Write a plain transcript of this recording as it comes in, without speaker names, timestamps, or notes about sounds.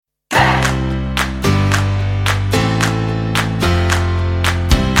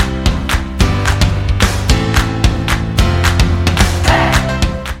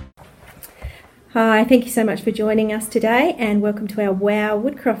Hi, thank you so much for joining us today and welcome to our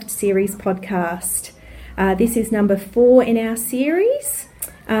WowWoodcroft series podcast. This is number 4 in our series.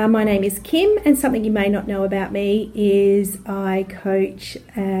 My name is Kim, and something you may not know about me is I coach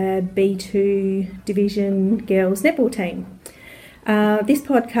a B2 Division girls netball team. This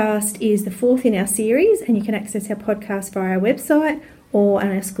podcast is the 4th in our series, and you can access our podcast via our website or on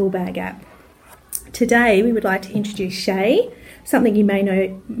our school bag app. Today we would like to introduce Che. Something you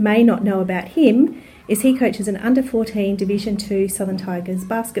may not know about him is he coaches an under 14 Division 2 Southern Tigers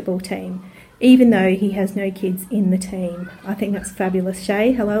basketball team, even though he has no kids in the team. I think that's fabulous.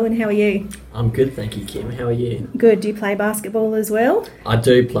 Che, hello, and how are you? I'm good, thank you, Kim. How are you? Good. Do you play basketball as well? I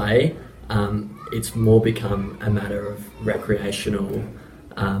do play. It's more become a matter of recreational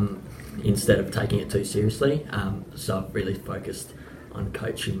instead of taking it too seriously. So I've really focused on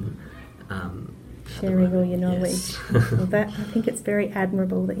coaching. Sharing all your knowledge. Yes. Well, I think it's very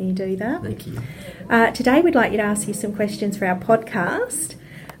admirable that you do that. Thank you. Today we'd like you to ask you some questions for our podcast.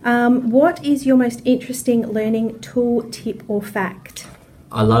 What is your most interesting learning tool, tip or fact?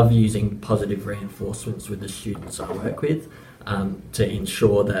 I love using positive reinforcements with the students I work with to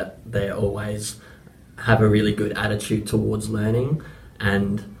ensure that they always have a really good attitude towards learning,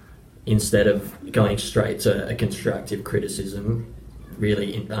 and instead of going straight to a constructive criticism,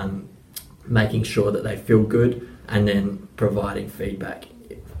 really making sure that they feel good and then providing feedback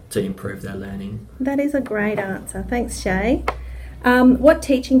to improve their learning. That is a great answer. Thanks, Che. What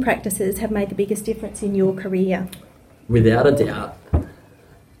teaching practices have made the biggest difference in your career? Without a doubt,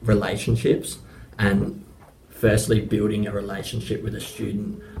 relationships, and firstly building a relationship with a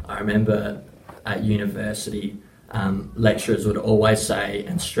student. I remember at university, lecturers would always say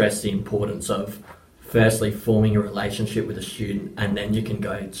and stress the importance of firstly forming a relationship with a student, and then you can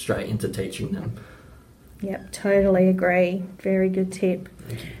go straight into teaching them. Yep, totally agree. Very good tip.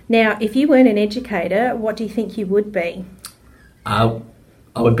 Now, if you weren't an educator, what do you think you would be? I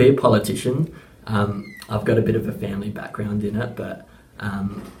would be a politician. I've got a bit of a family background in it, but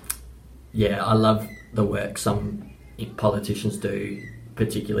I love the work some politicians do,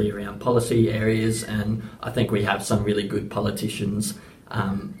 particularly around policy areas, and I think we have some really good politicians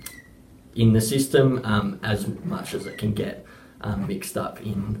in the system, as much as it can get mixed up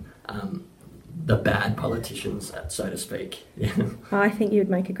in the bad politicians, so to speak. Yeah. I think you would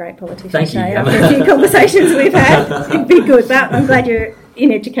make a great politician. Thank you. After a few conversations we've had, it'd be good. But I'm glad you're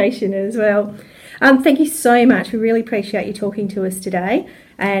in education as well. Thank you so much. We really appreciate you talking to us today,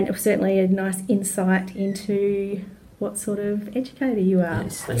 and it was certainly a nice insight into what sort of educator you are.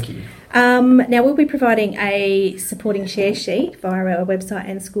 Yes, thank you. Now, we'll be providing a supporting share sheet via our website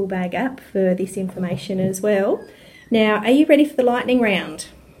and school bag app for this information as well. Now, are you ready for the lightning round?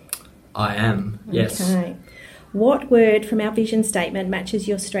 I am, yes. Okay. What word from our vision statement matches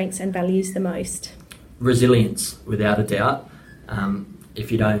your strengths and values the most? Resilience, without a doubt.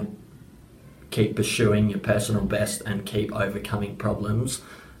 If you don't keep pursuing your personal best and keep overcoming problems,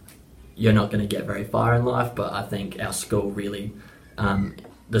 you're not going to get very far in life. But I think our school really,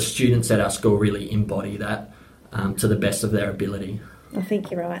 the students at our school really embody that to the best of their ability. I think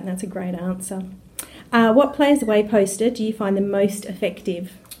you're right, and that's a great answer. What Players Away poster do you find the most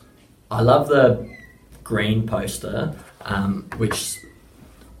effective? I love the green poster, which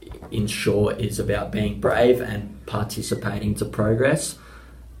in short is about being brave and participating to progress.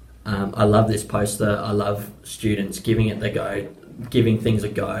 I love this poster. I love students giving things a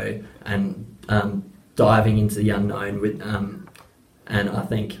go, and diving into the unknown with. And I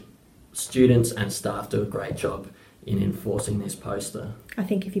think students and staff do a great job in enforcing this poster. I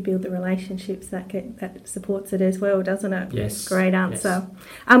think if you build the relationships, that supports it as well, doesn't it? Yes. Great answer.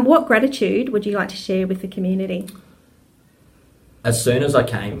 Yes. What gratitude would you like to share with the community? As soon as I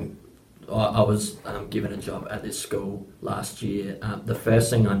came, I was given a job at this school last year. The first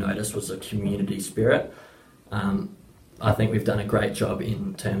thing I noticed was the community spirit. I think we've done a great job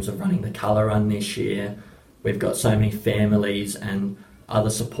in terms of running the colour run this year. We've got so many families and other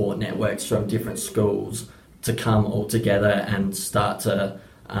support networks from different schools to come all together and start to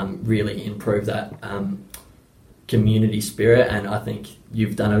really improve that community spirit, and I think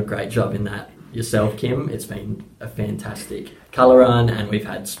you've done a great job in that yourself, Kim. It's been a fantastic colour run, and we've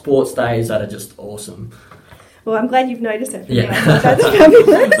had sports days that are just awesome. Well, I'm glad you've noticed it. Yeah. That's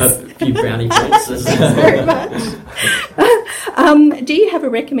fabulous. A few brownie points. Thanks very much. Do you have a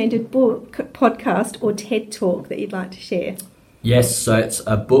recommended book, podcast or TED Talk that you'd like to share? Yes, so it's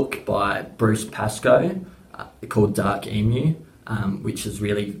a book by Bruce Pascoe called Dark Emu, which is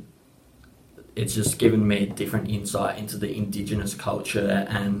really, it's just given me a different insight into the Indigenous culture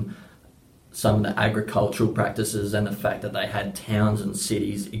and some of the agricultural practices and the fact that they had towns and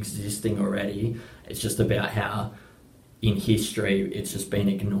cities existing already. It's just about how in history it's just been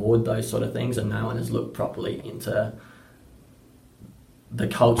ignored, those sort of things, and no one has looked properly into the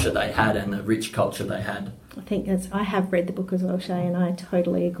culture they had and the rich culture they had. I have read the book as well, Shay, and I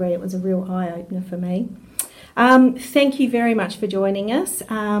totally agree. It was a real eye-opener for me. Thank you very much for joining us.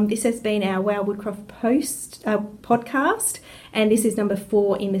 This has been our WowWoodcroft podcast, and this is number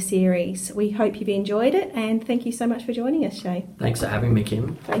 4 in the series. We hope you've enjoyed it, and thank you so much for joining us, Shay. Thanks for having me,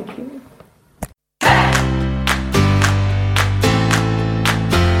 Kim. Thank you.